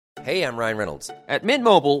Hey, I'm Ryan Reynolds. At Mint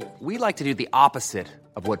Mobile, we like to do the opposite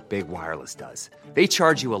of what Big Wireless does. They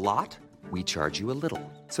charge you a lot, we charge you a little.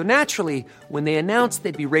 So naturally, when they announced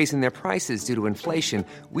they'd be raising their prices due to inflation,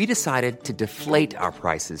 we decided to deflate our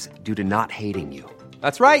prices due to not hating you.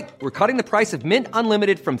 That's right. We're cutting the price of Mint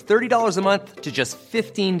Unlimited from $30 a month to just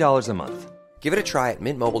 $15 a month. Give it a try at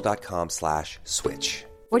mintmobile.com/switch.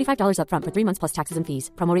 $45 up front for 3 months plus taxes and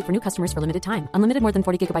fees. Promo rate for new customers for limited time. Unlimited more than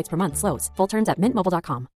 40 gigabytes per month. Slows full terms at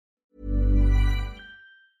mintmobile.com.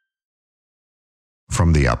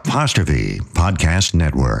 From the Apostrophe Podcast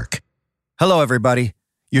Network. Hello, everybody.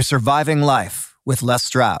 You're surviving life with Les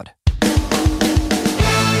Stroud.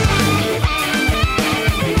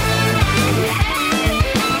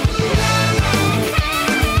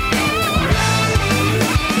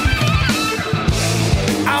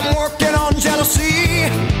 I'm working on jealousy.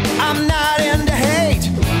 I'm not into hate.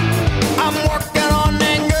 I'm working on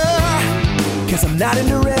anger, 'cause I'm not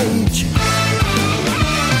into rage.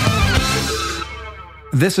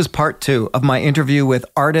 This is part 2 of my interview with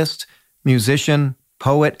artist, musician,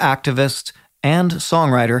 poet, activist, and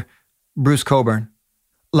songwriter Bruce Cockburn.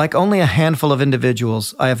 Like only a handful of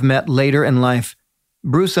individuals I have met later in life,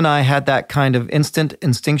 Bruce and I had that kind of instant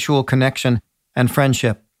instinctual connection and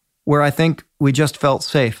friendship where I think we just felt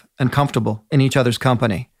safe and comfortable in each other's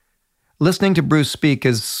company. Listening to Bruce speak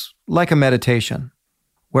is like a meditation.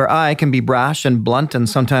 Where I can be brash and blunt and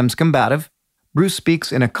sometimes combative, Bruce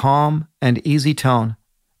speaks in a calm and easy tone.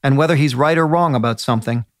 And whether he's right or wrong about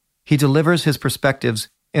something, he delivers his perspectives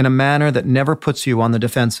in a manner that never puts you on the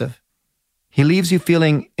defensive. He leaves you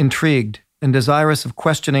feeling intrigued and desirous of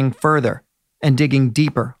questioning further and digging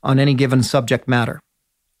deeper on any given subject matter.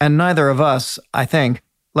 And neither of us, I think,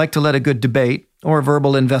 like to let a good debate or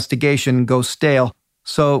verbal investigation go stale,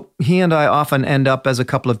 so he and I often end up as a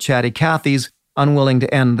couple of chatty Cathys, unwilling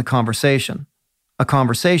to end the conversation. A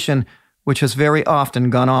conversation which has very often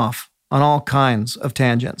gone off on all kinds of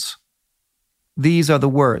tangents. These are the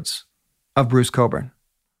words of Bruce Cockburn.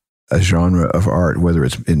 A genre of art, whether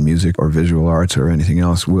it's in music or visual arts or anything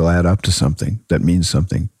else, will add up to something that means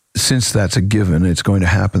something. Since that's a given, it's going to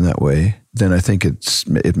happen that way, then I think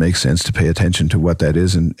it makes sense to pay attention to what that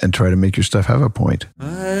is and try to make your stuff have a point.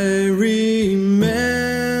 I remember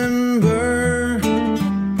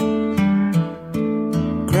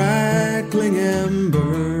crackling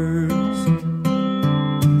embers,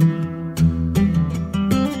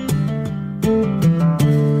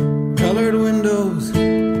 colored windows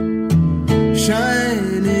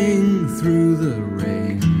shining through the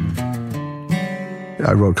rain.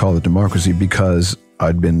 I wrote Call It Democracy because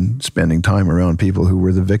I'd been spending time around people who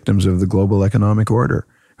were the victims of the global economic order,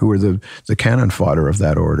 who were the cannon fodder of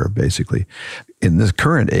that order, basically. In this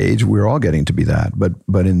current age, we're all getting to be that.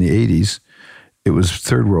 But in the 80s, it was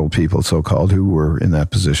third world people, so-called, who were in that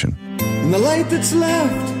position. And the light that's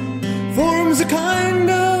left forms a kind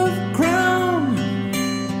of crown.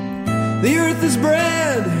 The earth is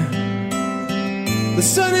bread, the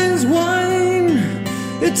sun is wine.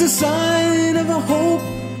 It's a sign of a hope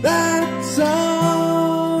that's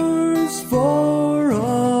ours for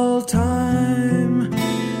all time.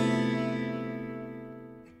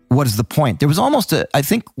 What is the point? There was almost I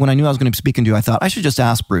think when I knew I was going to be speaking to you, I thought I should just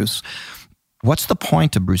ask Bruce, what's the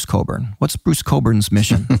point of Bruce Cockburn? What's Bruce Cockburn's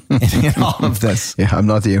mission in all of this? Yeah, I'm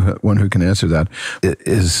not the one who can answer that. It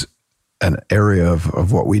is an area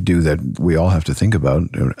of what we do that we all have to think about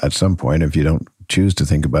at some point. If you don't choose to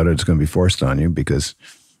think about it, it's going to be forced on you because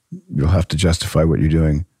you'll have to justify what you're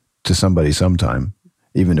doing to somebody sometime,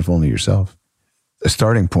 even if only yourself. The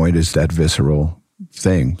starting point is that visceral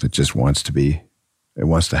thing that just wants to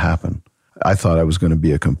happen. I thought I was going to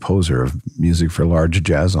be a composer of music for large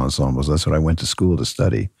jazz ensembles. That's what I went to school to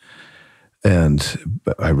study. And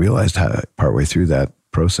I realized partway through that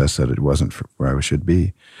process that it wasn't where I should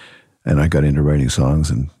be. And I got into writing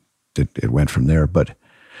songs and it went from there. But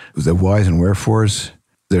the whys and wherefores,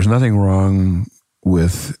 there's nothing wrong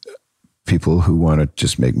with people who want to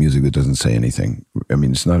just make music that doesn't say anything. I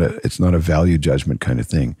mean, it's not a value judgment kind of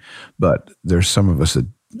thing. But there's some of us that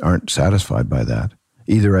aren't satisfied by that,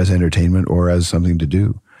 either as entertainment or as something to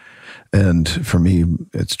do. And for me,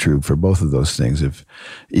 it's true for both of those things.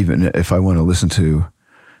 Even if I want to listen to,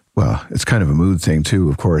 well, it's kind of a mood thing too,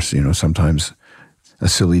 of course. You know, sometimes a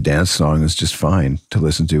silly dance song is just fine to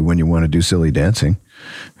listen to when you want to do silly dancing.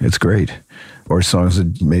 It's great. Or songs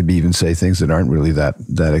that maybe even say things that aren't really that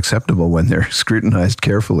acceptable when they're scrutinized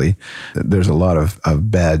carefully. There's a lot of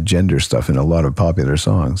bad gender stuff in a lot of popular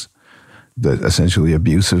songs, that essentially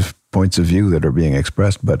abusive points of view that are being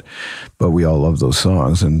expressed, but we all love those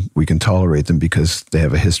songs and we can tolerate them because they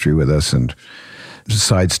have a history with us and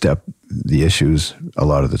sidestep the issues a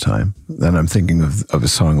lot of the time. Then I'm thinking of a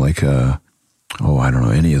song like, I don't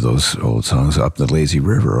know, any of those old songs, Up the Lazy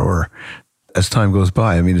River, or As Time Goes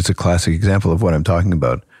By. I mean, it's a classic example of what I'm talking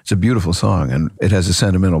about. It's a beautiful song, and it has a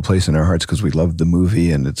sentimental place in our hearts because we loved the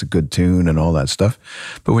movie, and it's a good tune and all that stuff.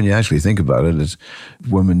 But when you actually think about it, it's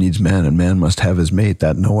woman needs man, and man must have his mate.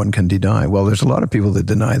 That no one can deny. Well, there's a lot of people that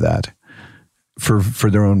deny that for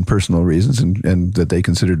their own personal reasons, and that they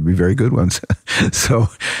consider to be very good ones. So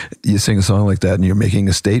you sing a song like that, and you're making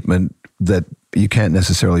a statement that you can't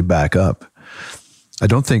necessarily back up. I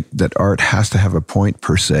don't think that art has to have a point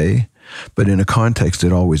per se, but in a context,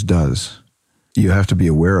 it always does. You have to be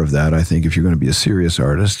aware of that. I think if you're going to be a serious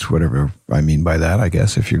artist, whatever I mean by that, I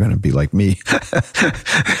guess, if you're going to be like me,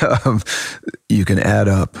 you can add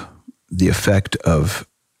up the effect of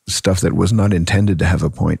stuff that was not intended to have a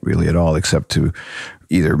point really at all, except to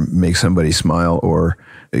either make somebody smile or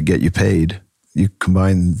get you paid. You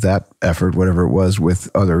combine that effort, whatever it was, with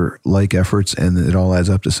other like efforts, and it all adds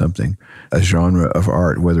up to something. A genre of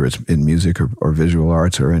art, whether it's in music or visual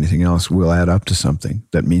arts or anything else, will add up to something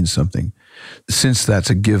that means something. Since that's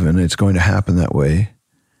a given, it's going to happen that way,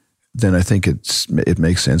 then I think it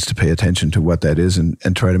makes sense to pay attention to what that is and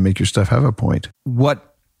try to make your stuff have a point.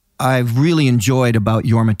 What I've really enjoyed about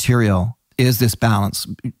your material is this balance.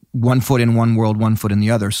 One foot in one world, one foot in the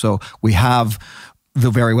other. So we have the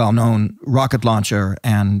very well-known Rocket Launcher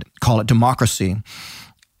and Call It Democracy.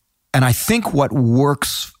 And I think what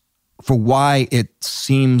works for why it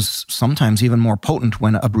seems sometimes even more potent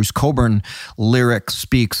when a Bruce Cockburn lyric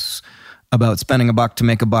speaks about spending a buck to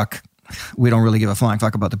make a buck, we don't really give a flying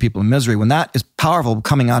fuck about the people in misery. When that is powerful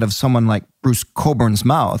coming out of someone like Bruce Cockburn's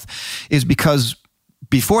mouth, is because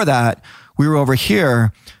before that, we were over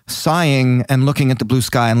here sighing and looking at the blue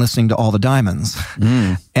sky and listening to All the Diamonds.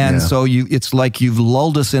 So it's like you've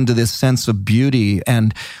lulled us into this sense of beauty,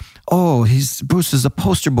 and Bruce is a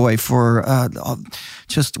poster boy for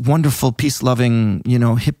just wonderful, peace-loving,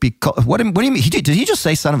 hippie. What do you mean? Did he just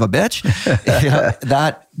say "son of a bitch"?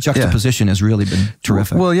 That juxtaposition has really been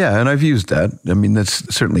terrific. Well, yeah, and I've used that. I mean,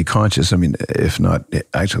 that's certainly conscious. I mean, if not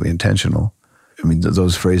actually intentional. I mean,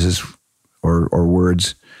 those phrases or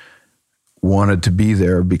words wanted to be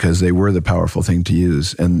there because they were the powerful thing to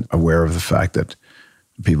use, and aware of the fact that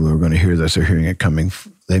people who are going to hear this are hearing it coming.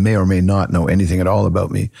 They may or may not know anything at all about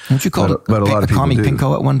me. Weren't you called but a lot of people commie do.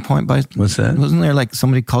 pinko at one point? What's that? Wasn't there like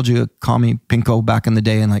somebody called you a commie pinko back in the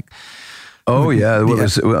day and like... Oh, yeah. Well, it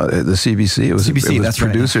was the CBC. It was that's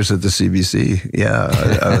producers right. At the CBC. Yeah.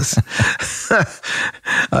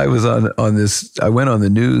 I was on this. I went on the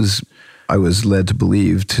news. I was led to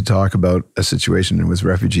believe to talk about a situation with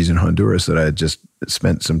refugees in Honduras that I had just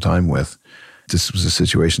spent some time with. This was a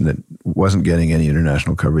situation that wasn't getting any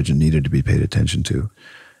international coverage and needed to be paid attention to.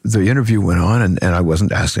 The interview went on, and I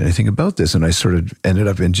wasn't asked anything about this, and I sort of ended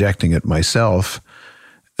up injecting it myself,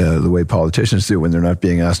 the way politicians do when they're not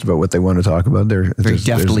being asked about what they want to talk about. Very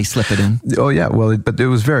deftly slip it in. Oh, yeah. Well, but it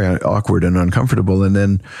was very awkward and uncomfortable, and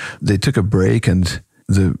then they took a break, and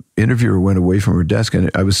the interviewer went away from her desk, and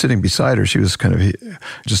I was sitting beside her. She was kind of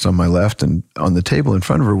just on my left, and on the table in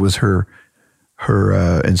front of her was her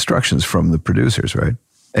instructions from the producers, right?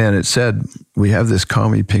 And it said, "We have this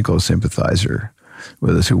commie pinko sympathizer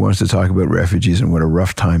with us who wants to talk about refugees and what a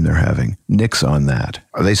rough time they're having. Nix on that."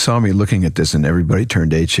 They saw me looking at this, and everybody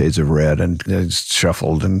turned 8 shades of red and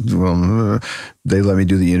shuffled, and they let me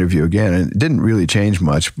do the interview again. And it didn't really change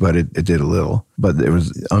much, but it did a little. But it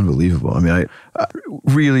was unbelievable. I mean, I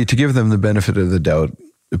really, to give them the benefit of the doubt,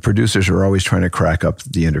 the producers are always trying to crack up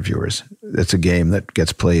the interviewers. It's a game that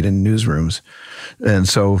gets played in newsrooms. And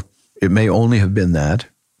so it may only have been that.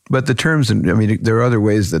 But the terms, I mean, there are other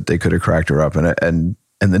ways that they could have cracked her up. And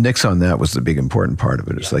the nix on that was the big important part of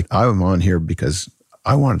it. It's like, I'm on here because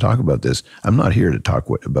I want to talk about this. I'm not here to talk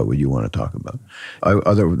about what you want to talk about.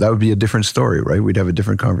 That would be a different story, right? We'd have a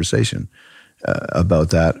different conversation about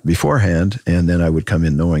that beforehand. And then I would come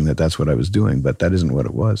in knowing that that's what I was doing. But that isn't what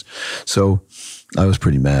it was. So I was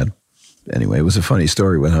pretty mad. Anyway, it was a funny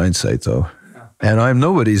story with hindsight, though. And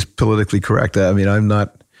nobody's politically correct. I mean,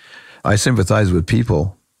 I sympathize with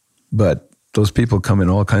people, but those people come in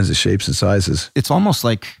all kinds of shapes and sizes. It's almost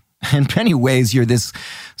like, in many ways, you're this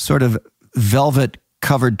sort of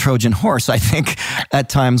velvet-covered Trojan horse, I think, at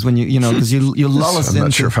times when because you lull us into... I'm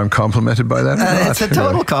not sure if I'm complimented by that or not. It's a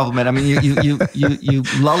total compliment. I mean, you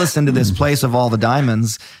lull us into this place of all the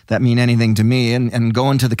diamonds that mean anything to me and go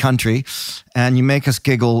into the country, and you make us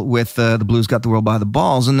giggle with the Blues Got the World by the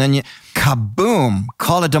Balls, and then you, kaboom,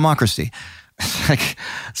 Call It Democracy.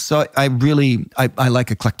 So I like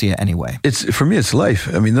Eclectia anyway. For me, it's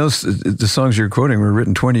life. I mean, the songs you're quoting were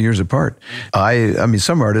written 20 years apart. I mean,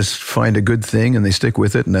 some artists find a good thing and they stick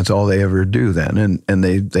with it, and that's all they ever do then. And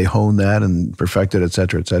they hone that and perfect it, et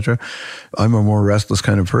cetera, et cetera. I'm a more restless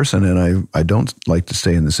kind of person, and I don't like to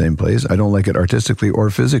stay in the same place. I don't like it artistically or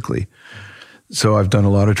physically. So I've done a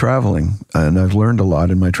lot of traveling, and I've learned a lot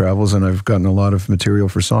in my travels, and I've gotten a lot of material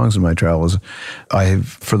for songs in my travels. I have,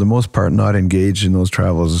 for the most part, not engaged in those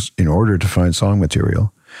travels in order to find song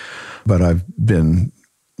material, but I've been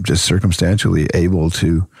just circumstantially able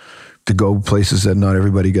to go places that not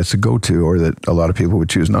everybody gets to go to, or that a lot of people would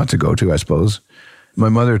choose not to go to, I suppose. My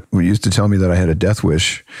mother used to tell me that I had a death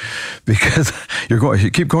wish because you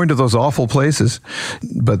keep going to those awful places,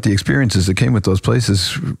 but the experiences that came with those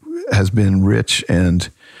places has been rich and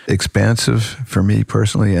expansive for me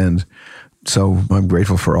personally. And so I'm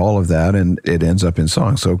grateful for all of that, and it ends up in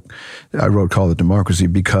songs. So I wrote Call It Democracy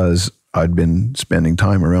because I'd been spending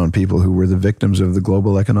time around people who were the victims of the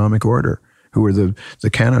global economic order, who were the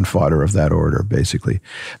cannon fodder of that order, basically.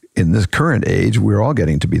 In this current age, we're all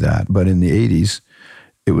getting to be that. But in the 80s,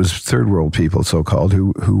 it was third world people, so-called,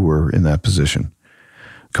 who were in that position.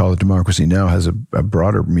 Call It Democracy now has a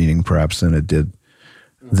broader meaning, perhaps, than it did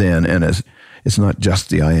then. And it's not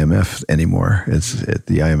just the IMF anymore.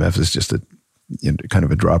 The IMF is just kind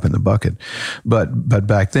of a drop in the bucket. But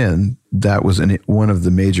back then, that was one of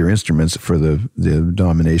the major instruments for the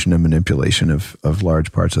domination and manipulation of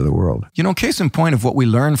large parts of the world. You know, case in point of what we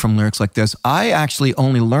learn from lyrics like this, I actually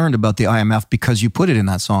only learned about the IMF because you put it in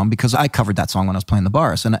that song, because I covered that song when I was playing the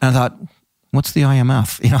bars. And I thought, what's the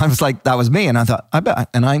IMF? You know, I was like, that was me. And I thought, I bet.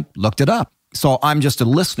 And I looked it up. So I'm just a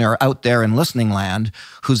listener out there in listening land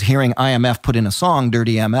who's hearing IMF put in a song,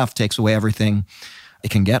 Dirty MF takes away everything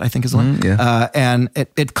it can get, I think is the line. Yeah. And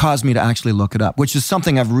it caused me to actually look it up, which is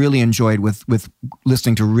something I've really enjoyed with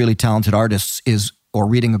listening to really talented artists or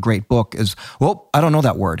reading a great book is, well, I don't know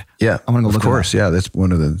that word. Yeah, I'm going to go look it up. Of course, yeah. That's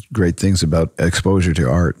one of the great things about exposure to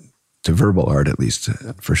art, to verbal art at least,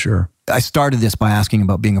 for sure. I started this by asking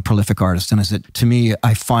about being a prolific artist. And I said, to me,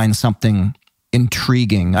 I find something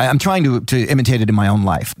intriguing. I'm trying to imitate it in my own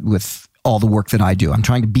life with all the work that I do. I'm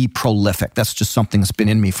trying to be prolific. That's just something that's been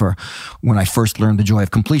in me for when I first learned the joy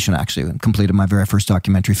of completion, actually, and completed my very first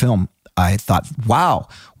documentary film. I thought, wow,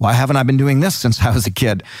 why haven't I been doing this since I was a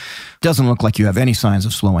kid? Doesn't look like you have any signs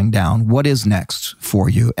of slowing down. What is next for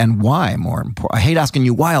you, and why? More important. I hate asking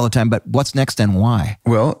you why all the time, but what's next and why?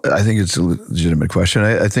 Well, I think it's a legitimate question.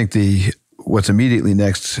 I think what's immediately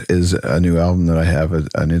next is a new album that I have,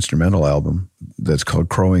 an instrumental album that's called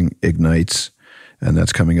Crowing Ignites, and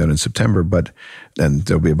that's coming out in September. And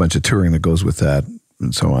there'll be a bunch of touring that goes with that,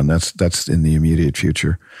 and so on. That's in the immediate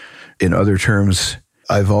future. In other terms,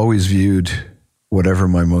 I've always viewed whatever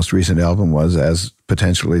my most recent album was as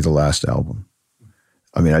potentially the last album.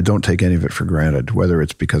 I mean, I don't take any of it for granted, whether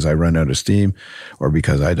it's because I run out of steam or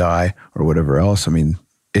because I die or whatever else. I mean,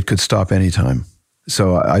 it could stop anytime.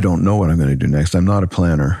 So I don't know what I'm going to do next. I'm not a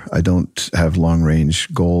planner. I don't have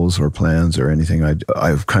long-range goals or plans or anything.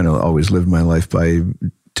 I've kind of always lived my life by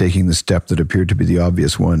taking the step that appeared to be the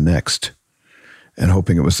obvious one next and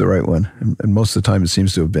hoping it was the right one. And most of the time it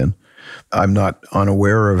seems to have been. I'm not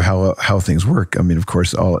unaware of how things work. I mean, of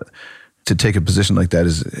course, to take a position like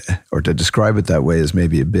that or to describe it that way is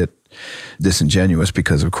maybe a bit disingenuous,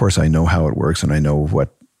 because of course I know how it works, and I know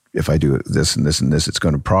what, if I do this and this and this, it's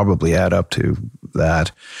going to probably add up to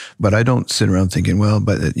that. But I don't sit around thinking, well,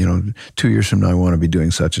 but 2 years from now I want to be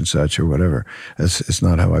doing such and such or whatever. It's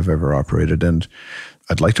not how I've ever operated. And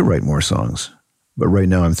I'd like to write more songs. But right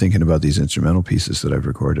now I'm thinking about these instrumental pieces that I've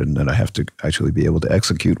recorded and that I have to actually be able to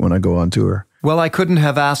execute when I go on tour. Well, I couldn't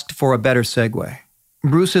have asked for a better segue.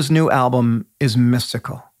 Bruce's new album is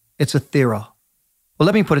mystical. It's ethereal. Well,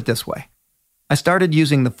 let me put it this way. I started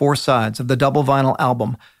using the 4 sides of the double vinyl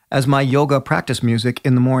album as my yoga practice music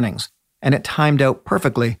in the mornings, and it timed out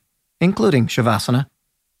perfectly, including Shavasana.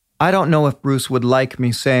 I don't know if Bruce would like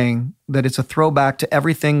me saying that it's a throwback to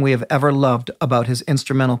everything we have ever loved about his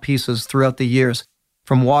instrumental pieces throughout the years,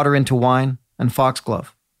 from Water into Wine and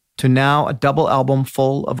Foxglove, to now a double album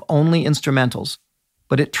full of only instrumentals,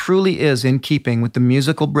 but it truly is in keeping with the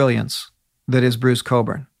musical brilliance that is Bruce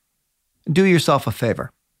Cockburn. Do yourself a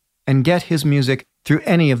favor and get his music through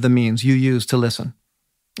any of the means you use to listen.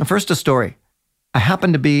 First, a story. I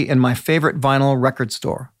happened to be in my favorite vinyl record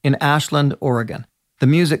store in Ashland, Oregon, the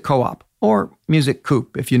Music Co-op, or Music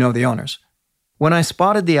Coop if you know the owners. When I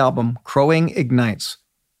spotted the album Crowing Ignites,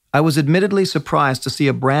 I was admittedly surprised to see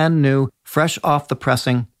a brand new, fresh off the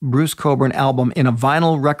pressing Bruce Cockburn album in a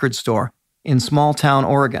vinyl record store in small town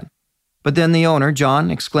Oregon. But then the owner,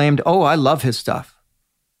 John, exclaimed, "Oh, I love his stuff."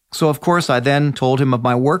 So of course I then told him of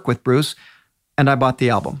my work with Bruce, and I bought the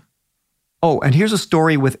album. Oh, and here's a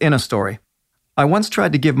story within a story. I once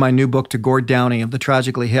tried to give my new book to Gord Downey of the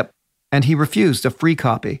Tragically Hip, and he refused a free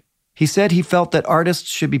copy. He said he felt that artists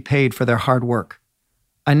should be paid for their hard work.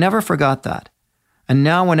 I never forgot that. And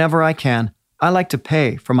now whenever I can, I like to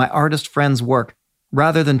pay for my artist friends' work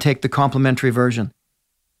rather than take the complimentary version.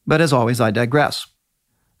 But as always, I digress.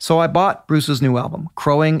 So I bought Bruce's new album,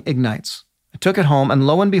 Crowing Ignites. I took it home and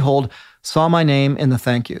lo and behold, saw my name in the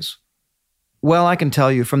thank yous. Well, I can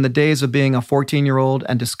tell you, from the days of being a 14-year-old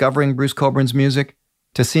and discovering Bruce Cockburn's music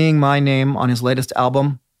to seeing my name on his latest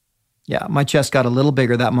album, yeah, my chest got a little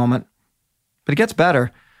bigger that moment. But it gets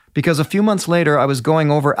better, because a few months later I was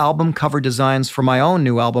going over album cover designs for my own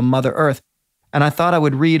new album, Mother Earth, and I thought I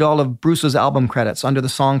would read all of Bruce's album credits under the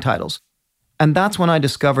song titles. And that's when I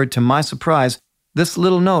discovered, to my surprise, this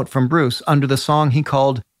little note from Bruce under the song he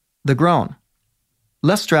called The Groan.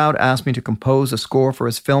 Les Stroud asked me to compose a score for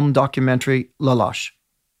his film documentary, La Loche.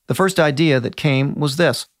 The first idea that came was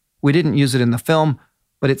this. We didn't use it in the film,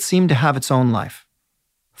 but it seemed to have its own life.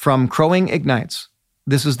 From Crowing Ignites,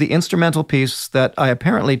 this is the instrumental piece that I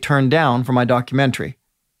apparently turned down for my documentary,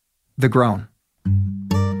 The Groan.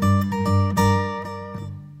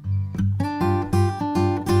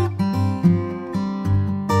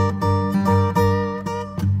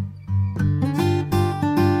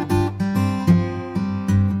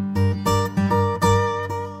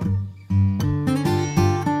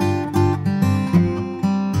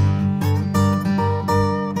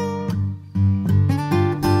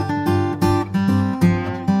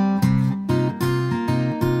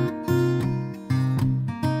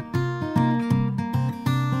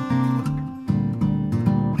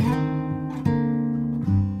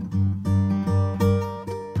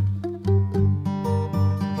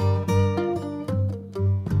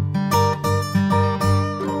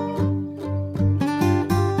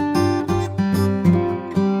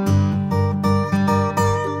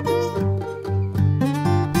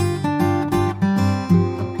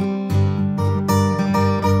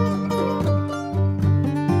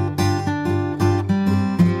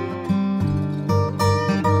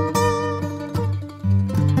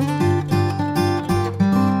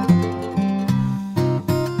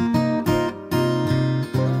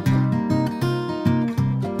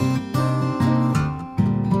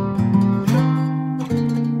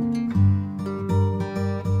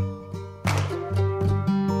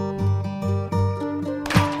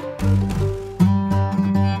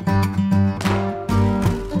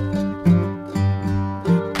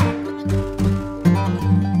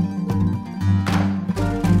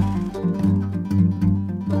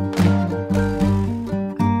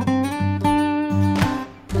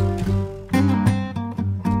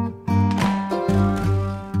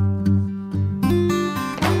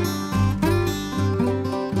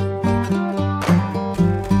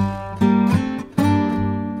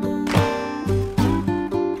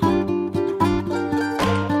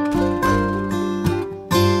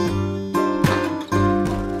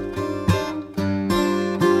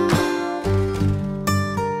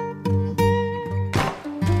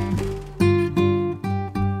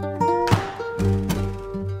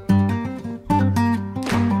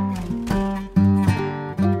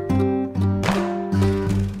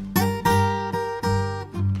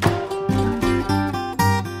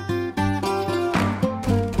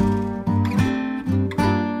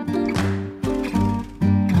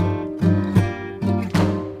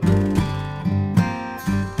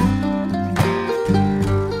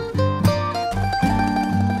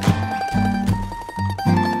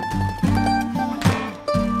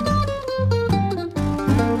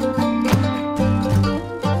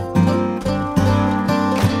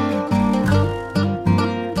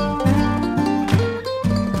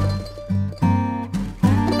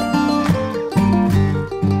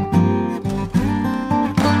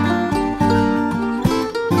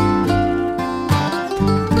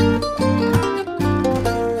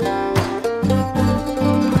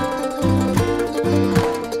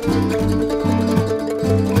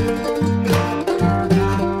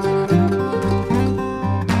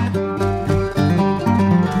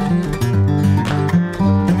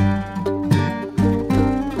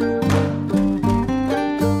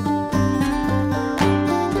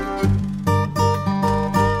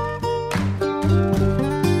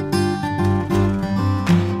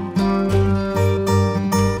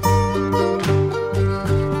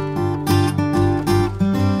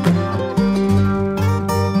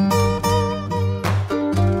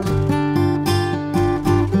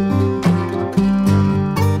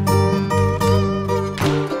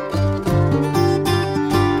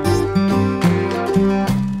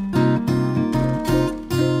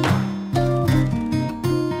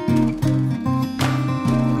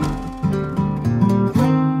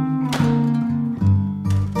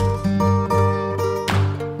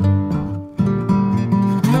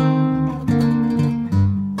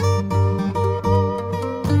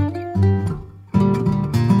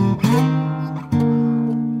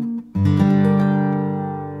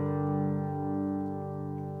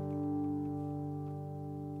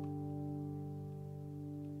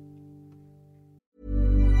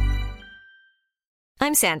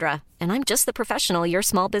 I'm Sandra, and I'm just the professional your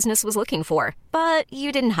small business was looking for. But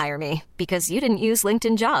you didn't hire me because you didn't use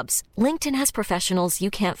LinkedIn Jobs. LinkedIn has professionals you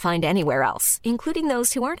can't find anywhere else, including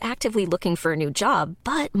those who aren't actively looking for a new job,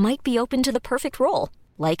 but might be open to the perfect role,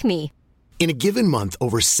 like me. In a given month,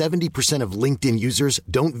 over 70% of LinkedIn users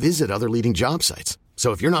don't visit other leading job sites.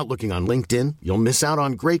 So if you're not looking on LinkedIn, you'll miss out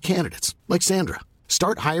on great candidates like Sandra.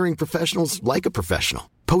 Start hiring professionals like a professional.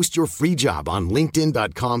 Post your free job on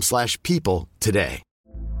linkedin.com/people today.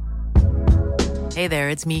 Hey there,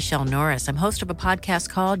 it's Michelle Norris. I'm host of a podcast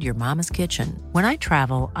called Your Mama's Kitchen. When I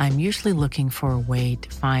travel, I'm usually looking for a way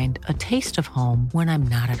to find a taste of home when I'm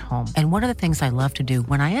not at home. And one of the things I love to do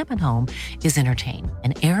when I am at home is entertain.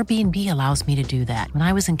 And Airbnb allows me to do that. When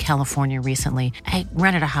I was in California recently, I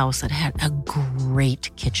rented a house that had a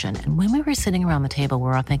great kitchen. And when we were sitting around the table, we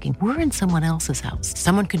were all thinking, we're in someone else's house.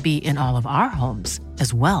 Someone could be in all of our homes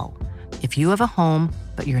as well. If you have a home,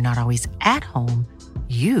 but you're not always at home,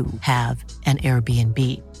 you have an Airbnb.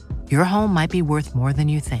 Your home might be worth more than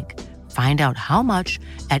you think. Find out how much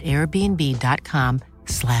at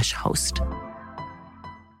airbnb.com/host.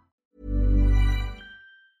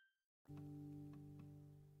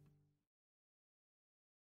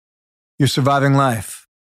 You're Surviving Life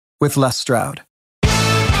with Les Stroud. I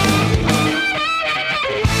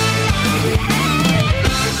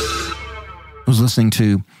was listening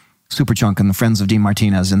to Superchunk and the Friends of Dean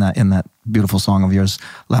Martinez in that beautiful song of yours,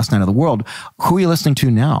 Last Night of the World. Who are you listening to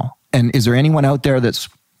now? And is there anyone out there that's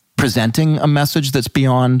presenting a message that's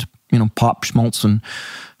beyond, pop schmaltz and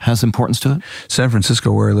has importance to it? San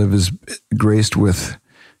Francisco, where I live, is graced with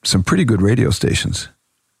some pretty good radio stations.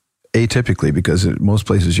 Atypically, because most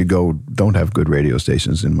places you go don't have good radio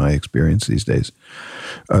stations, in my experience these days.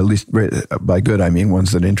 At least by good, I mean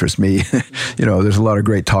ones that interest me. There's a lot of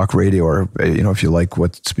great talk radio, or if you like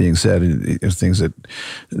what's being said, things that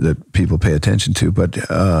people pay attention to. But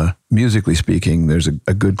musically speaking, there's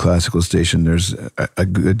a good classical station. There's a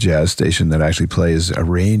good jazz station that actually plays a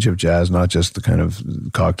range of jazz, not just the kind of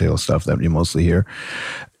cocktail stuff that you mostly hear,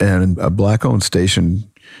 and a black-owned station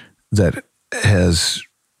that has,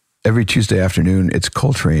 every Tuesday afternoon, it's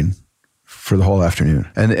Coltrane for the whole afternoon.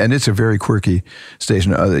 And it's a very quirky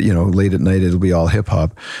station. Late at night, it'll be all hip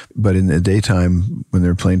hop. But in the daytime, when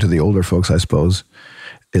they're playing to the older folks, I suppose,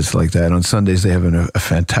 it's like that. On Sundays, they have a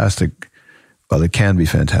fantastic, well, it can be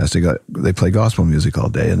fantastic. They play gospel music all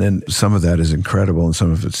day. And then some of that is incredible and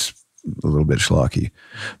some of it's a little bit schlocky.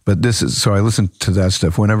 But so I listen to that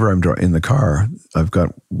stuff whenever I'm in the car. I've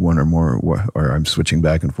got one or more, or I'm switching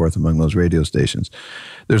back and forth among those radio stations.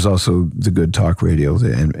 There's also the good talk radio, the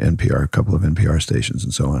NPR, a couple of NPR stations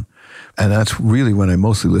and so on. And that's really when I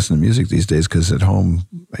mostly listen to music these days, because at home,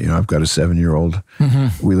 I've got a 7-year-old.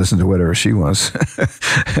 Mm-hmm. We listen to whatever she wants,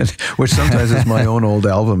 which sometimes is my own old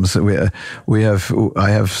albums. I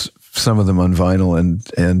have some of them on vinyl,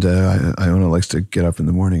 and Iona likes to get up in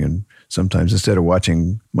the morning and sometimes instead of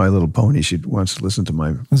watching My Little Pony, she wants to listen to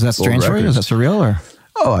my Is that strange for you? Is that surreal? Or?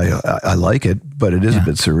 Oh, I like it, but it is a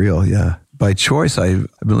bit surreal, yeah. By choice, I've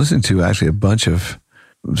been listening to actually a bunch of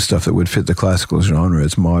stuff that would fit the classical genre.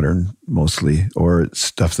 It's modern mostly, or it's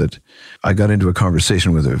stuff that I got into a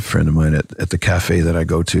conversation with a friend of mine at the cafe that I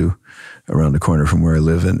go to around the corner from where I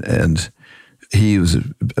live, and he was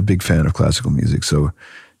a big fan of classical music, so...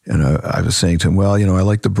 And I was saying to him, well, I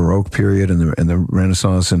like the Baroque period and the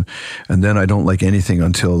Renaissance, and then I don't like anything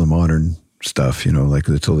until the modern stuff, like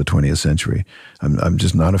until the 20th century. I'm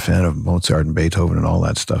just not a fan of Mozart and Beethoven and all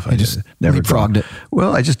that stuff. I just never frogged it.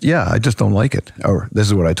 Well, I just don't like it. Or this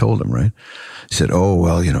is what I told him, right? He said, oh,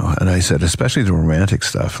 well, and I said, especially the romantic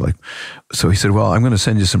stuff. So he said, well, I'm going to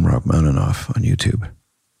send you some Rachmaninoff on YouTube.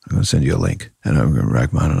 I'm going to send you a link. And I'm going to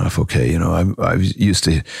Rachmaninoff. Okay, I was used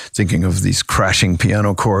to thinking of these crashing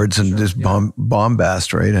piano chords and this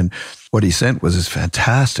bombast, right? And what he sent was this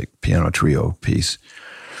fantastic piano trio piece,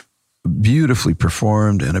 beautifully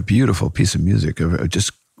performed, and a beautiful piece of music, of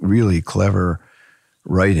just really clever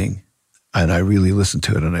writing. And I really listened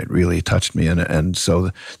to it, and it really touched me. And so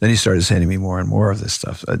then he started sending me more and more of this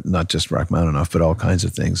stuff, not just Rachmaninoff, but all kinds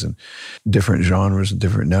of things and different genres and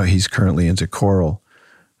different. Now he's currently into choral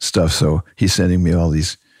stuff, so he's sending me all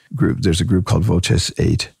these groups. There's a group called Voces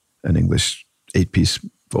 8, an English 8-piece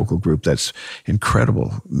vocal group that's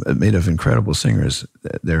incredible, made of incredible singers.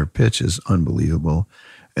 Their pitch is unbelievable,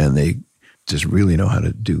 and they just really know how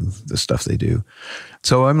to do the stuff they do.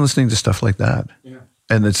 So I'm listening to stuff like that. Yeah.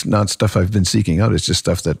 And it's not stuff I've been seeking out. It's just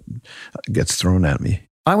stuff that gets thrown at me.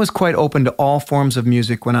 I was quite open to all forms of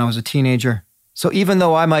music when I was a teenager. So even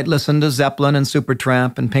though I might listen to Zeppelin and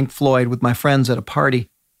Supertramp and Pink Floyd with my friends at a party,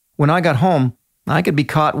 when I got home, I could be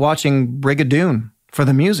caught watching Brigadoon for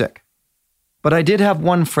the music. But I did have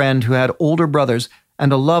one friend who had older brothers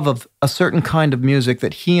and a love of a certain kind of music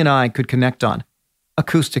that he and I could connect on.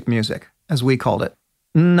 Acoustic music, as we called it.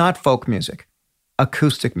 Not folk music.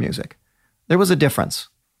 Acoustic music. There was a difference.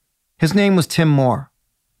 His name was Tim Moore,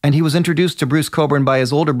 and he was introduced to Bruce Cockburn by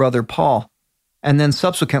his older brother, Paul, and then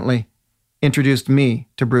subsequently introduced me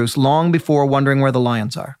to Bruce long before Wondering Where the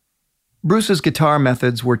Lions Are. Bruce's guitar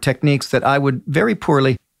methods were techniques that I would very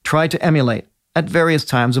poorly try to emulate at various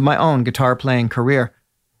times of my own guitar playing career.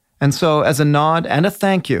 And so, as a nod and a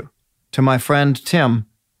thank you to my friend Tim,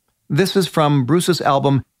 this is from Bruce's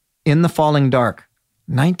album In the Falling Dark,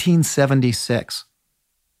 1976,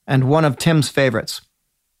 and one of Tim's favorites,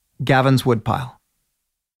 Gavin's Woodpile.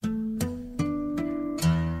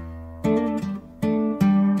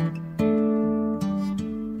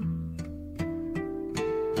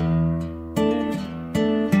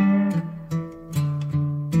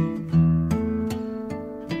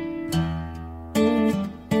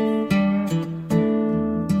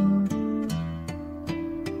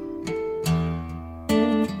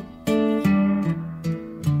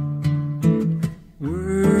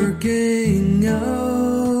 Working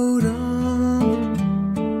out on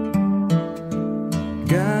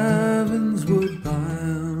Gavin's woodpile,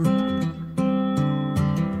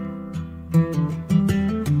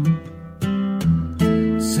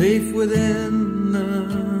 safe within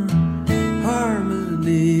the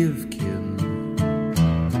harmony of kin.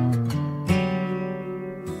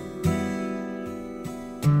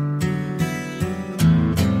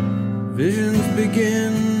 Visions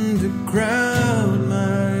begin to crowd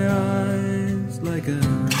my eyes like a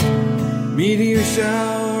meteor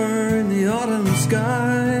shower in the autumn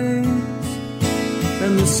skies,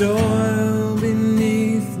 and the soil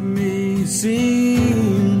beneath me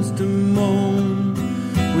seems to moan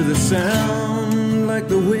with a sound like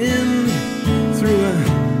the wind through a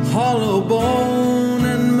hollow bone,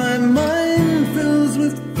 and my mind fills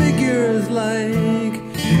with figures like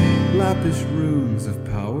lapis runes of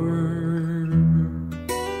power.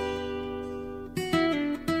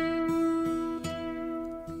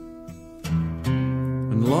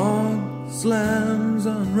 Log slams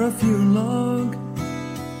on rough-hewn log,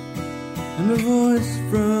 and a voice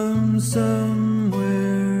from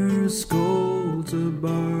somewhere scolds a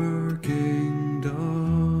barking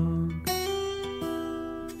dog.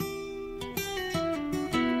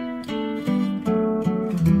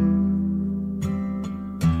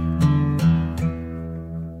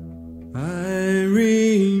 I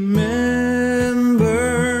remember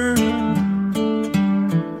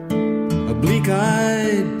a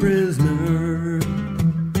bleak-eyed prisoner,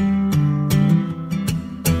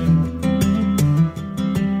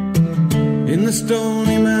 in the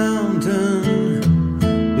stony mountain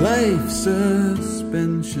life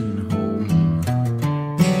suspension home.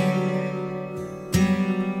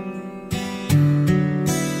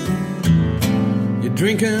 You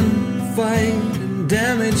drink and fight and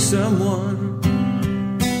damage someone,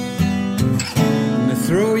 and they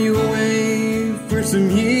throw you away for some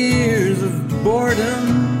years of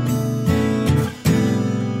boredom.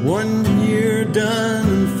 1 year done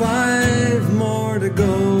and 5 more to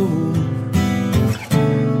go.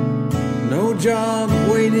 No job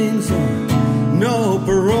waiting, so no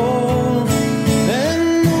parole.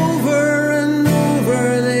 And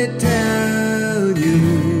over they tell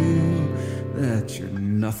you that you're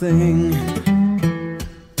nothing.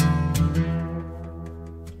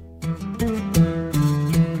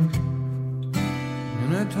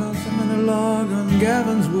 And I toss another log on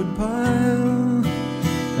Gavin's woodpile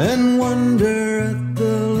and wonder at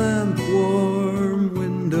the lamp-warm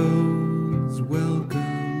window's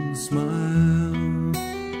welcome smile.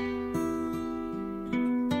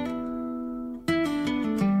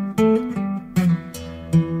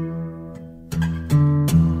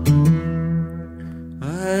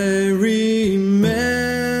 I remember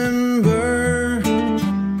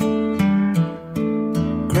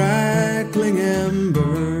crackling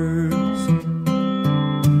embers,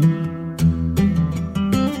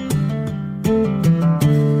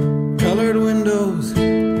 colored windows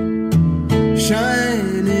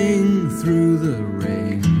shining through the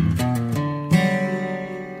rain.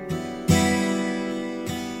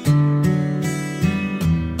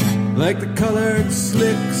 Like the colored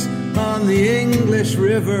slicks on the English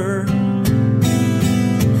River,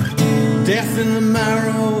 death in the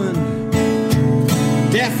marrow and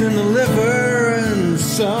death in the liver, and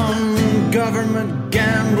some government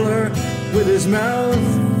gambler with his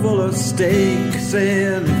mouth full of steak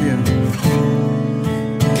saying, if you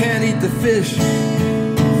can't eat the fish,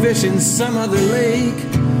 fish in some other lake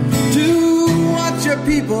to watch your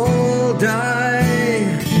people die.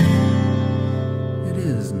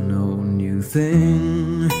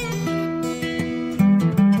 thing.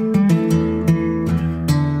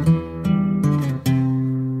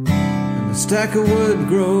 And the stack of wood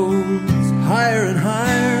grows higher and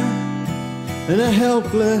higher, and a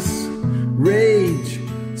helpless rage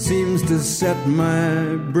seems to set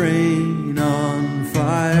my brain on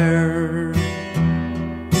fire.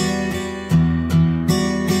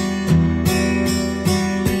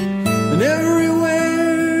 And everywhere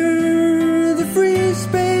the free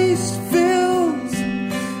space fills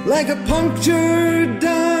like a punctured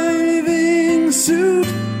diving suit,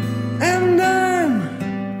 and I'm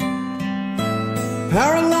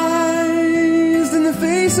paralyzed in the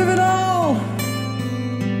face of it all,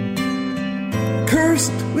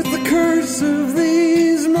 cursed with the curse of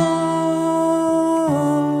these modern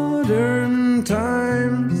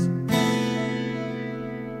times.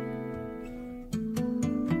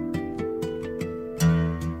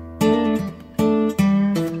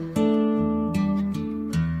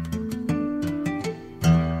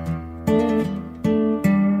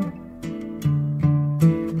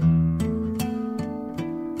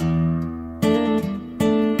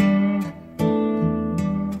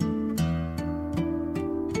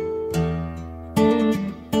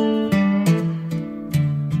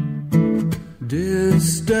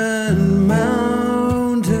 Distant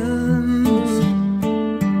mountains,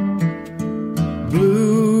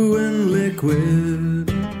 blue and liquid,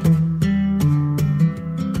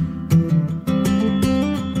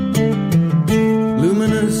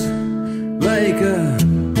 luminous like a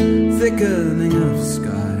thickening of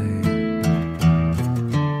sky.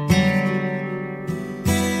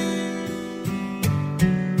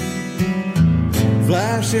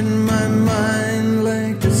 Flash in my mind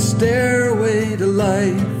like a stairway to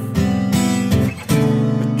life.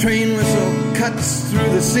 A train whistle cuts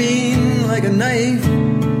through the scene like a knife.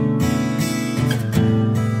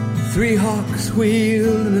 3 hawks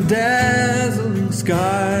wheel in a dazzling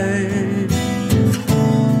sky.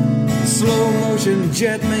 A slow motion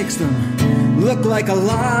jet makes them look like a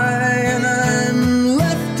lie, and I'm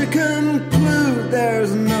left to conclude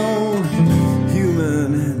there's no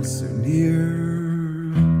human answer near.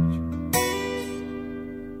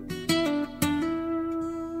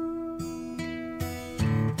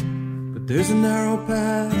 There's a narrow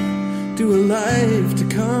path to a life to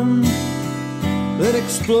come that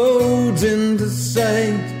explodes into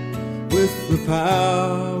sight with the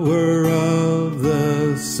power of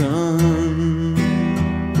the sun.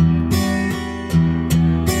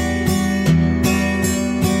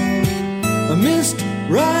 A mist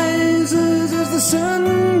rises as the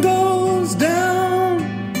sun goes down,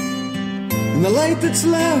 and the light that's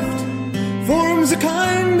left forms a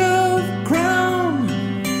kind of crown.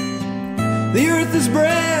 The earth is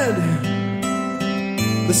bread,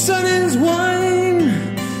 the sun is wine.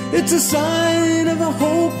 It's a sign of a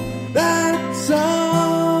hope that's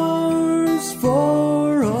ours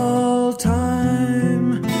for all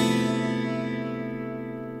time.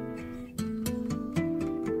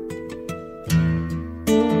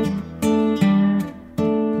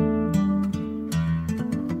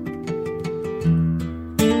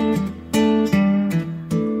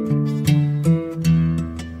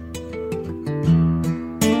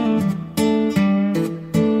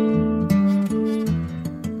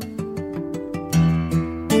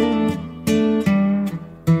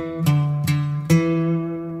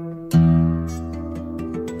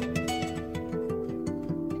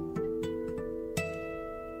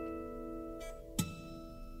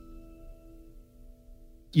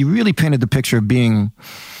 You really painted the picture of being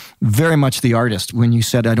very much the artist when you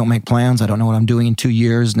said, I don't make plans. I don't know what I'm doing in 2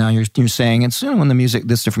 years. Now you're saying, and soon when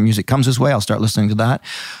this different music comes his way, I'll start listening to that.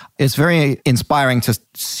 It's very inspiring to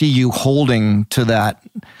see you holding to that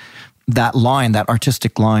line, that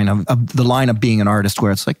artistic line of the line of being an artist,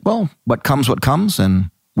 where it's like, well, what comes, and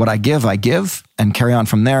what I give, and carry on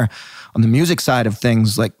from there. On the music side of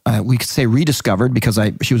things, like we could say rediscovered, because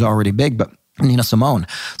she was already big, but Nina Simone.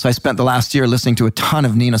 So I spent the last year listening to a ton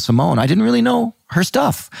of Nina Simone. I didn't really know her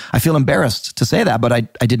stuff. I feel embarrassed to say that, but I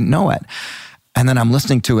didn't know it. And then I'm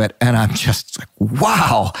listening to it and I'm just like,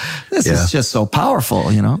 wow, this is just so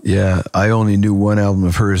powerful, you know? Yeah, I only knew one album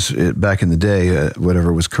of hers back in the day,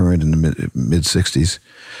 whatever was current in the mid-60s.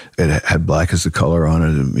 It had Black as the Color on it,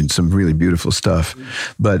 I mean, some really beautiful stuff.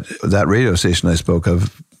 But that radio station I spoke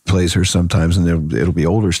of plays her sometimes, and it'll be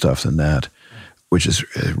older stuff than that, which is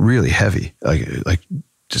really heavy, like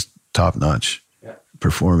just top notch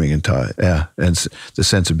performing and and the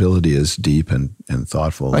sensibility is deep and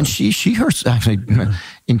thoughtful. And she actually,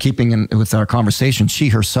 in keeping with our conversation, she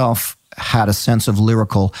herself had a sense of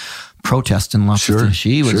lyrical protest and love.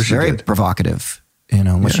 She was very provocative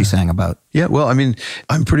what she sang about. Yeah, well, I mean,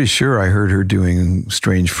 I'm pretty sure I heard her doing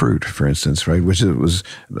Strange Fruit, for instance, right? Which was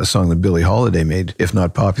a song that Billie Holiday made, if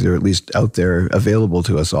not popular, at least out there, available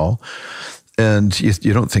to us all. And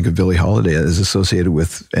you don't think of Billie Holiday as associated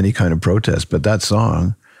with any kind of protest, but that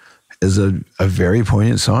song is a very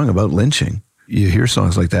poignant song about lynching. You hear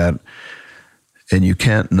songs like that, and you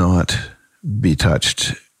can't not be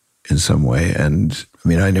touched in some way. And I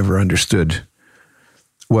mean, I never understood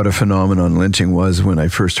what a phenomenon lynching was when I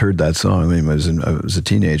first heard that song. I mean, I was a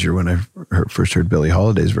teenager when I first heard Billie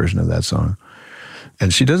Holiday's version of that song.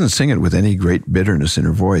 And she doesn't sing it with any great bitterness in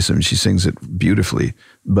her voice. I mean, she sings it beautifully,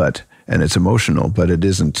 and it's emotional, but it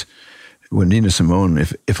isn't. When Nina Simone,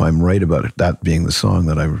 if I'm right about it, that being the song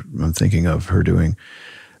that I'm thinking of her doing,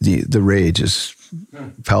 the rage is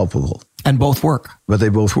palpable. And both work. But they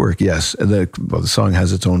both work, yes. The song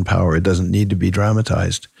has its own power. It doesn't need to be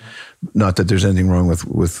dramatized. Not that there's anything wrong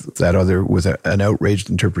with that with an outraged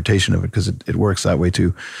interpretation of it, because it works that way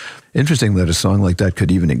too. Interesting that a song like that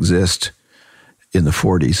could even exist in the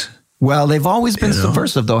 40s. Well, they've always been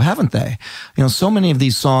subversive, though, haven't they? So many of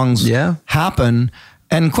these songs happen,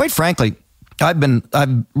 and quite frankly,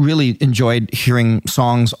 I've really enjoyed hearing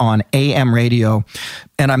songs on AM radio,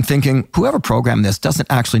 and I'm thinking, whoever programmed this doesn't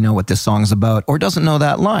actually know what this song's about or doesn't know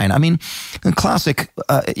that line. I mean, in classic,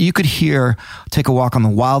 you could hear Take a Walk on the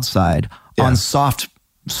Wild Side on soft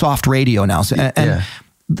radio now. And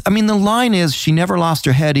I mean, the line is, she never lost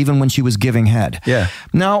her head even when she was giving head. Yeah.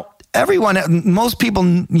 Now, most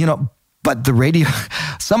people, but the radio,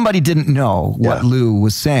 somebody didn't know what Lou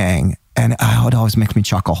was saying. And it always makes me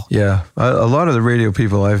chuckle. Yeah. A lot of the radio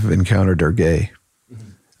people I've encountered are gay.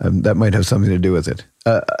 That might have something to do with it.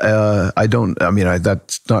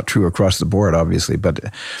 That's not true across the board, obviously, but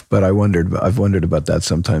I've wondered about that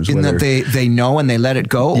sometimes. In that they know and they let it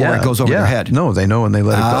go, or it goes over their head? No, they know and they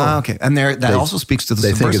let it go. Okay. And that also speaks to the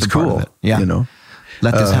subversive part of it. Yeah.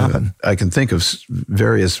 Let this happen. I can think of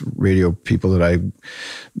various radio people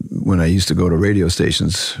when I used to go to radio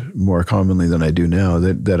stations more commonly than I do now,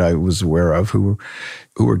 that I was aware of who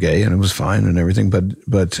were gay, and it was fine and everything.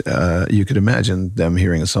 But you could imagine them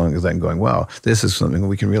hearing a song like that and going, "Wow, this is something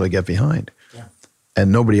we can really get behind." Yeah.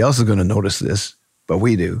 And nobody else is going to notice this, but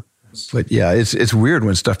we do. But yeah, it's weird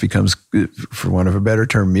when stuff becomes, for want of a better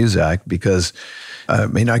term, music, because I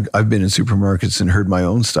mean, I've been in supermarkets and heard my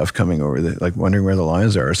own stuff coming over, like wondering where the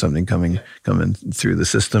lines are or something coming through the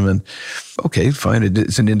system. And okay, fine,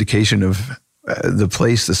 it's an indication of the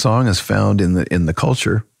place the song is found in the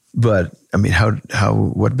culture. But I mean,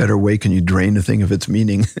 what better way can you drain a thing of its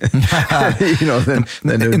meaning? Than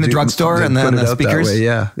in the drugstore and then the speakers.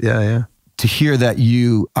 Yeah. To hear that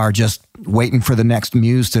you are just waiting for the next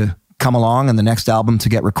muse to come along and the next album to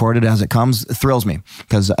get recorded as it comes, it thrills me,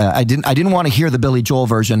 because I didn't want to hear the Billy Joel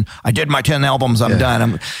version. I did my 10 albums, I'm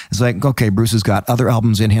done. It's like, okay, Bruce has got other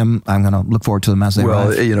albums in him. I'm going to look forward to them as they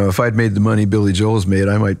arrive. Well, if I'd made the money Billy Joel's made,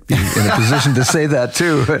 I might be in a position to say that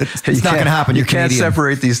too. It's not going to happen. You can't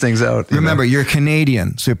separate these things out. Remember, you're a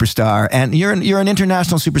Canadian superstar, and you're an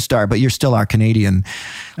international superstar, but you're still our Canadian.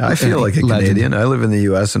 I feel like a legend. Canadian. I live in the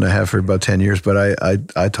U.S. and I have for about 10 years, but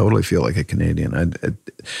I totally feel like a Canadian.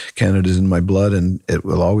 Canada's in my blood, and it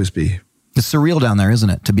will always be. It's surreal down there, isn't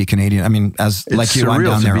it, to be Canadian? I mean, it's like you, I'm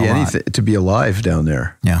down there a lot. To be alive down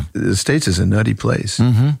there. Yeah. The States is a nutty place.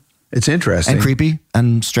 Mm-hmm. It's interesting. And creepy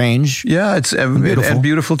and strange. Yeah, it's and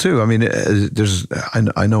beautiful too. I mean,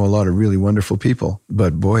 I know a lot of really wonderful people,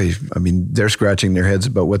 but boy, I mean, they're scratching their heads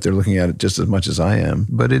about what they're looking at just as much as I am.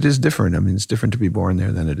 But it is different. I mean, it's different to be born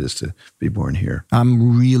there than it is to be born here.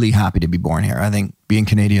 I'm really happy to be born here. I think being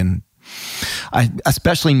Canadian,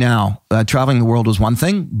 especially now, traveling the world was one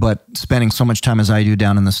thing, but spending so much time as I do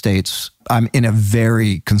down in the States, I'm in a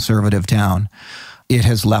very conservative town. It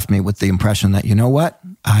has left me with the impression that, you know what?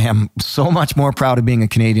 I am so much more proud of being a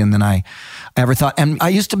Canadian than I ever thought. And I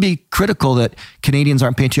used to be critical that Canadians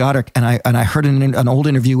aren't patriotic. And I heard an old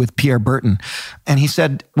interview with Pierre Burton, and he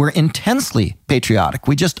said, we're intensely patriotic.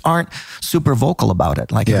 We just aren't super vocal about it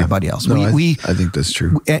like everybody else. No, I think that's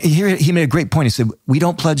true. He made a great point. He said, we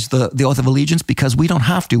don't pledge the oath of allegiance because we don't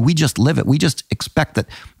have to. We just live it. We just expect that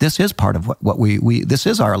this is part of what this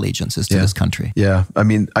is our allegiance is to this country. Yeah. I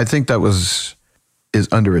mean, I think that is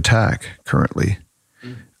under attack currently.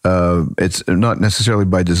 It's not necessarily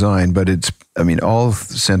by design, but all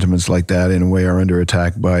sentiments like that in a way are under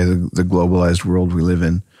attack by the globalized world we live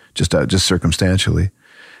in, just circumstantially.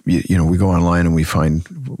 We go online and we find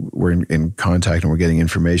we're in contact and we're getting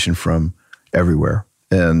information from everywhere.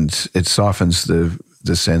 And it softens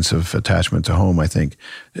the sense of attachment to home, I think.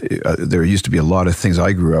 There used to be a lot of things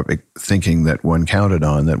I grew up thinking that one counted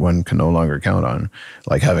on, that one can no longer count on,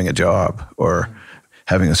 like having a job or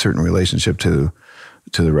having a certain relationship to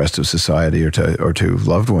the rest of society or to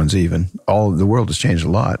loved ones even. The world has changed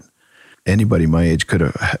a lot. Anybody my age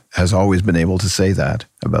has always been able to say that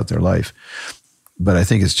about their life. But I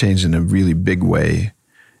think it's changed in a really big way.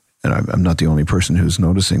 And I'm not the only person who's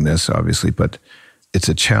noticing this, obviously, but it's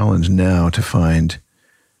a challenge now to find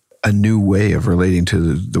a new way of relating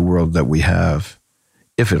to the world that we have.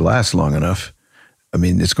 If it lasts long enough, I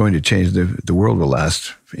mean, it's going to change. The world will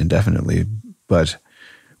last indefinitely, but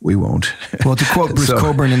we won't. Well, to quote Bruce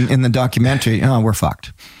Cockburn in the documentary, we're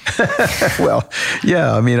fucked. Well,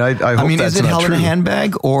 yeah, I mean, I hope I mean, that's is it not hell true. in a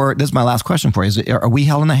handbag? Or, this is my last question for you, are we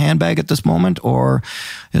hell in a handbag at this moment? Or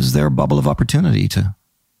is there a bubble of opportunity to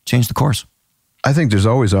change the course? I think there's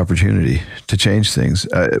always opportunity to change things.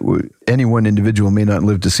 Any one individual may not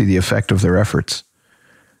live to see the effect of their efforts.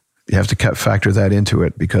 You have to factor that into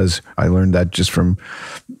it, because I learned that just from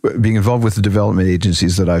being involved with the development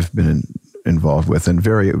agencies that I've been involved with. And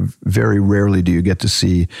very, very rarely do you get to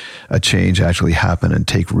see a change actually happen and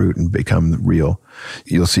take root and become real.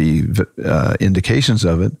 You'll see indications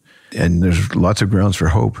of it, and there's lots of grounds for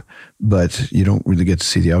hope, but you don't really get to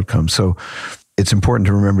see the outcome. So it's important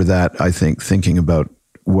to remember that, I think, thinking about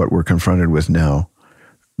what we're confronted with now,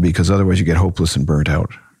 because otherwise you get hopeless and burnt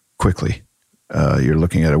out quickly. You're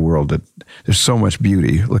looking at a world that there's so much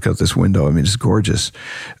beauty. Look out this window. I mean, it's gorgeous,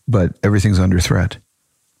 but everything's under threat.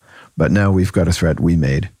 But now we've got a threat we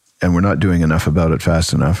made, and we're not doing enough about it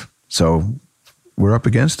fast enough. So we're up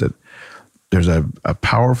against it. There's a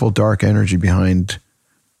powerful dark energy behind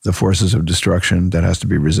the forces of destruction that has to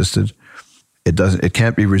be resisted. It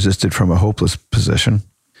can't be resisted from a hopeless position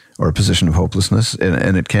or a position of hopelessness,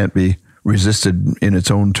 and it can't be resisted in its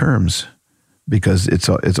own terms, because it's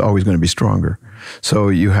always going to be stronger. So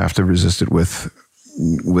you have to resist it with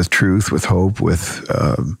truth, with hope, with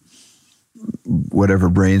whatever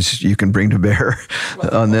brains you can bring to bear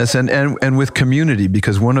on this, and with community,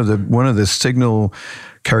 because one of the signal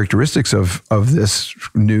characteristics of this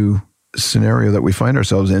new scenario that we find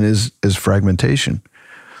ourselves in is fragmentation.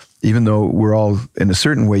 Even though we're all in a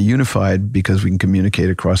certain way unified because we can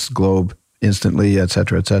communicate across the globe instantly, et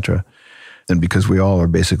cetera, and because we all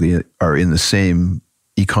are in the same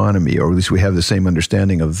economy, or at least we have the same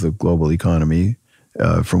understanding of the global economy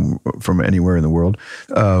from anywhere in the world,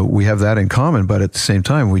 we have that in common. But at the same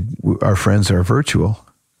time, our friends are virtual,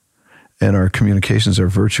 and our communications are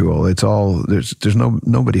virtual. It's all there's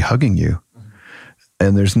nobody hugging you.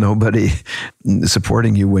 And there's nobody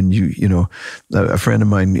supporting you when a friend of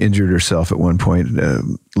mine injured herself at one point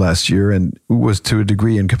last year and was to a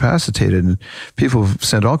degree incapacitated. And people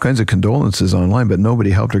sent all kinds of condolences online, but nobody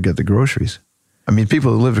helped her get the groceries. I mean,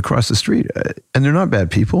 people who lived across the street, and they're not bad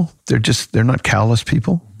people. They're not callous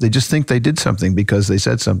people. They just think they did something because they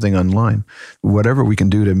said something online. Whatever we can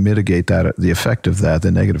do to mitigate that, the effect of that,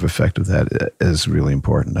 the negative effect of that, is really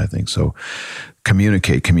important, I think. So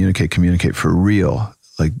communicate for real.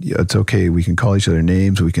 Like, it's okay. We can call each other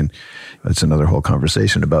names. It's another whole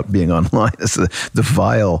conversation about being online. It's the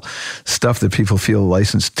vile stuff that people feel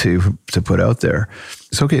licensed to put out there.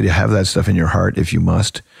 It's okay to have that stuff in your heart if you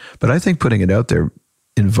must. But I think putting it out there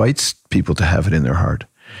invites people to have it in their heart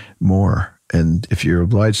more. And if you're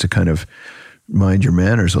obliged to kind of mind your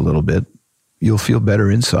manners a little bit, you'll feel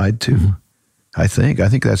better inside too. Mm-hmm. I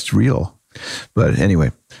think that's real. But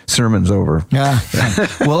anyway, sermon's over. Yeah.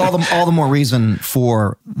 Well, all the more reason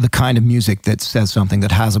for the kind of music that says something,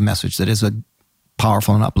 that has a message, that is a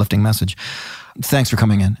powerful and uplifting message. Thanks for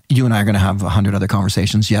coming in. You and I are going to have 100 other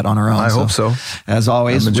conversations yet on our own. I hope so. As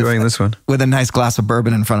always, I'm enjoying this one with a nice glass of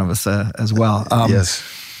bourbon in front of us as well. Yes.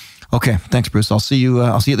 Okay. Thanks, Bruce. I'll see you.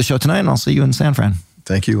 I'll see you at the show tonight, and I'll see you in San Fran.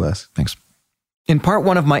 Thank you, Les. Thanks. In part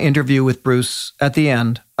one of my interview with Bruce, at the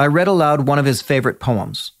end, I read aloud one of his favorite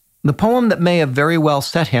poems. The poem that may have very well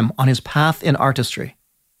set him on his path in artistry.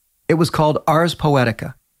 It was called Ars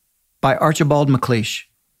Poetica by Archibald MacLeish.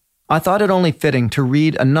 I thought it only fitting to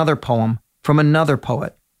read another poem from another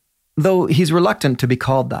poet, though he's reluctant to be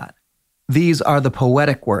called that. These are the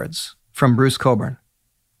poetic words from Bruce Cockburn.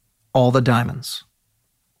 All the diamonds.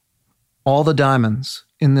 All the diamonds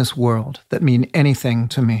in this world that mean anything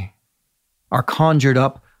to me are conjured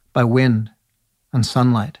up by wind and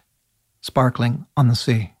sunlight, sparkling on the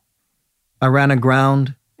sea. I ran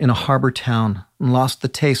aground in a harbor town and lost the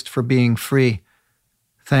taste for being free.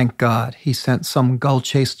 Thank God he sent some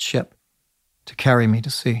gull-chased ship to carry me to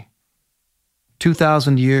sea.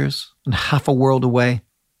 2,000 years and half a world away,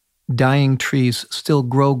 dying trees still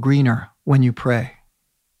grow greener when you pray.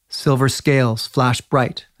 Silver scales flash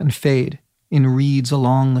bright and fade in reeds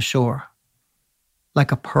along the shore.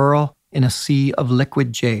 Like a pearl in a sea of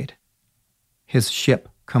liquid jade, his ship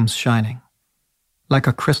comes shining, like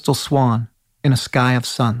a crystal swan in a sky of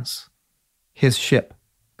suns. His ship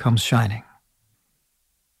comes shining.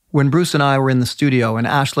 When Bruce and I were in the studio in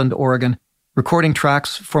Ashland, Oregon, recording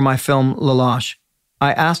tracks for my film Lalache,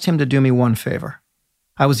 I asked him to do me one favor.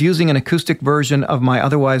 I was using an acoustic version of my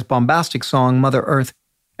otherwise bombastic song, Mother Earth,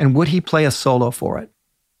 and would he play a solo for it?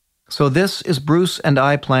 So this is Bruce and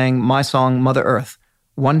I playing my song, Mother Earth,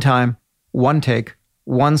 one time, one take,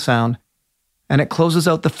 one sound, and it closes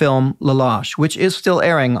out the film Lalache, which is still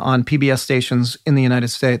airing on PBS stations in the United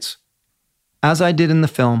States. As I did in the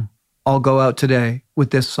film, I'll go out today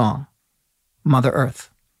with this song, Mother Earth.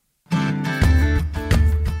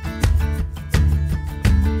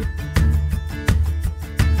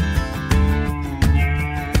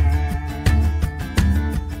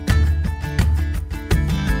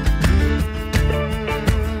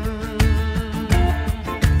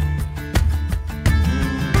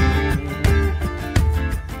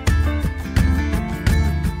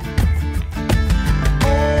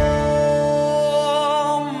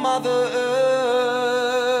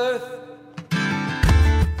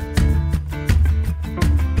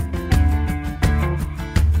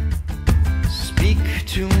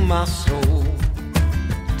 My soul,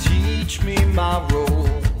 teach me my role,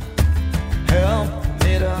 help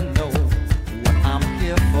me to know what I'm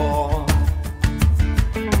here for.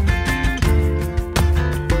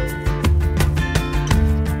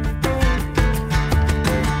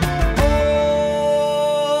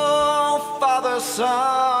 Oh, Father,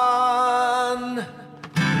 Son,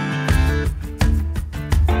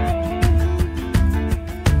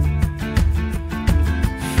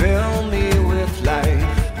 fill me with life,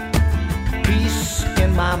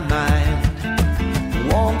 my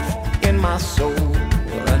mind, warmth in my soul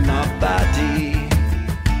and my body.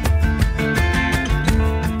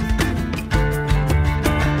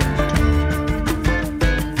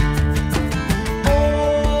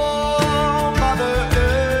 Oh, Mother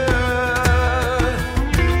Earth,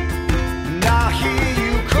 now hear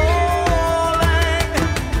you calling.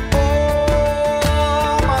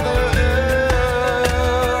 Oh, Mother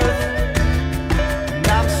Earth,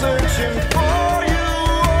 I'm searching for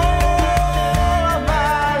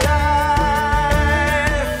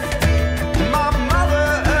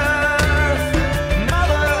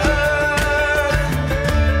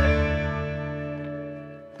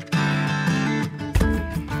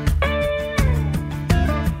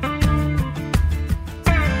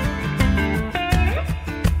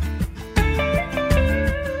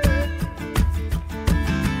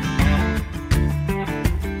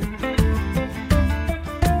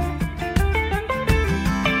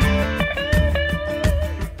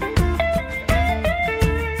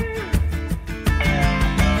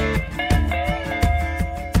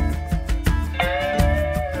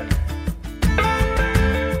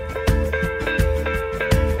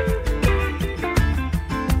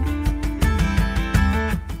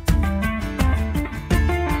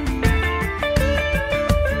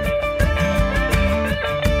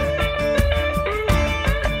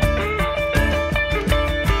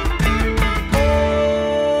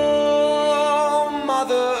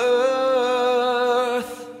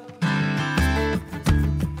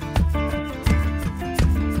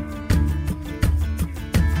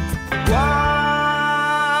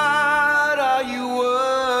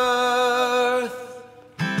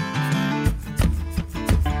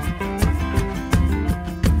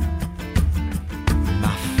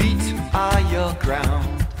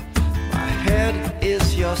ground, my head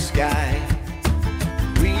is your sky.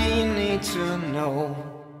 We need to know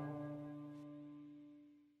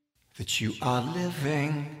that you are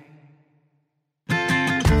living.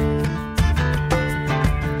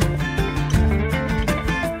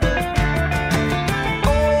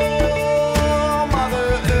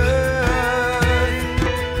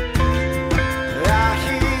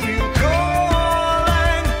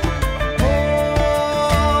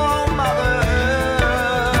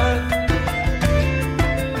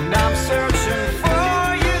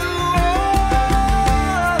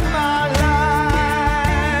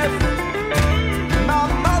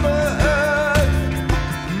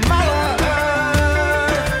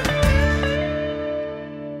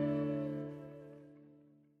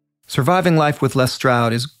 Surviving Life with Les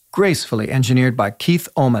Stroud is gracefully engineered by Keith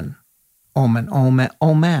Oman.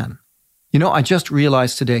 Oman. You know, I just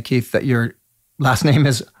realized today, Keith, that your last name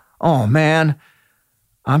is Oman.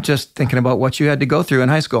 I'm just thinking about what you had to go through in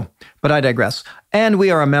high school. But I digress. And we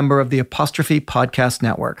are a member of the Apostrophe Podcast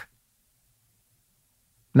Network.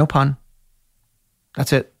 No pun.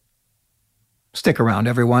 That's it. Stick around,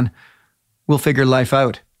 everyone. We'll figure life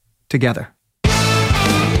out together.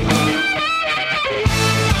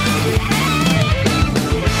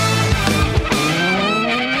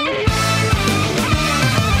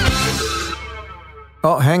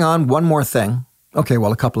 Oh, hang on, one more thing. Okay,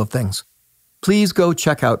 well, a couple of things. Please go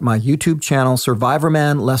check out my YouTube channel,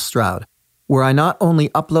 Survivorman Les Stroud, where I not only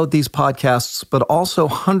upload these podcasts, but also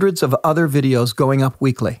hundreds of other videos going up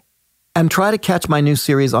weekly. And try to catch my new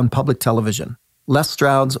series on public television, Les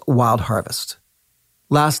Stroud's Wild Harvest.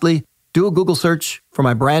 Lastly, do a Google search for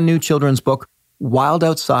my brand new children's book, Wild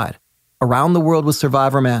Outside, Around the World with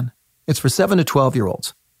Survivorman. It's for 7 to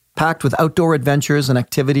 12-year-olds, packed with outdoor adventures and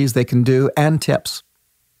activities they can do and tips.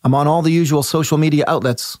 I'm on all the usual social media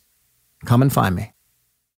outlets. Come and find me.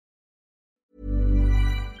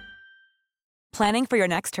 Planning for your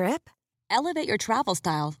next trip? Elevate your travel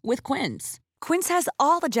style with Quince. Quince has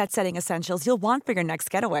all the jet-setting essentials you'll want for your next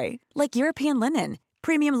getaway, like European linen,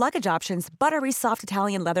 premium luggage options, buttery soft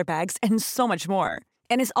Italian leather bags, and so much more.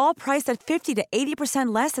 And is all priced at 50 to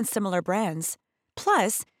 80% less than similar brands.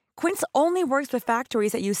 Plus, Quince only works with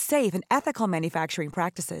factories that use safe and ethical manufacturing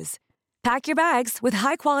practices. Pack your bags with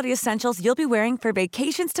high-quality essentials you'll be wearing for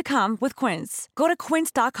vacations to come with Quince. Go to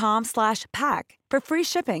quince.com/pack for free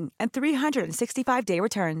shipping and 365-day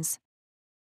returns.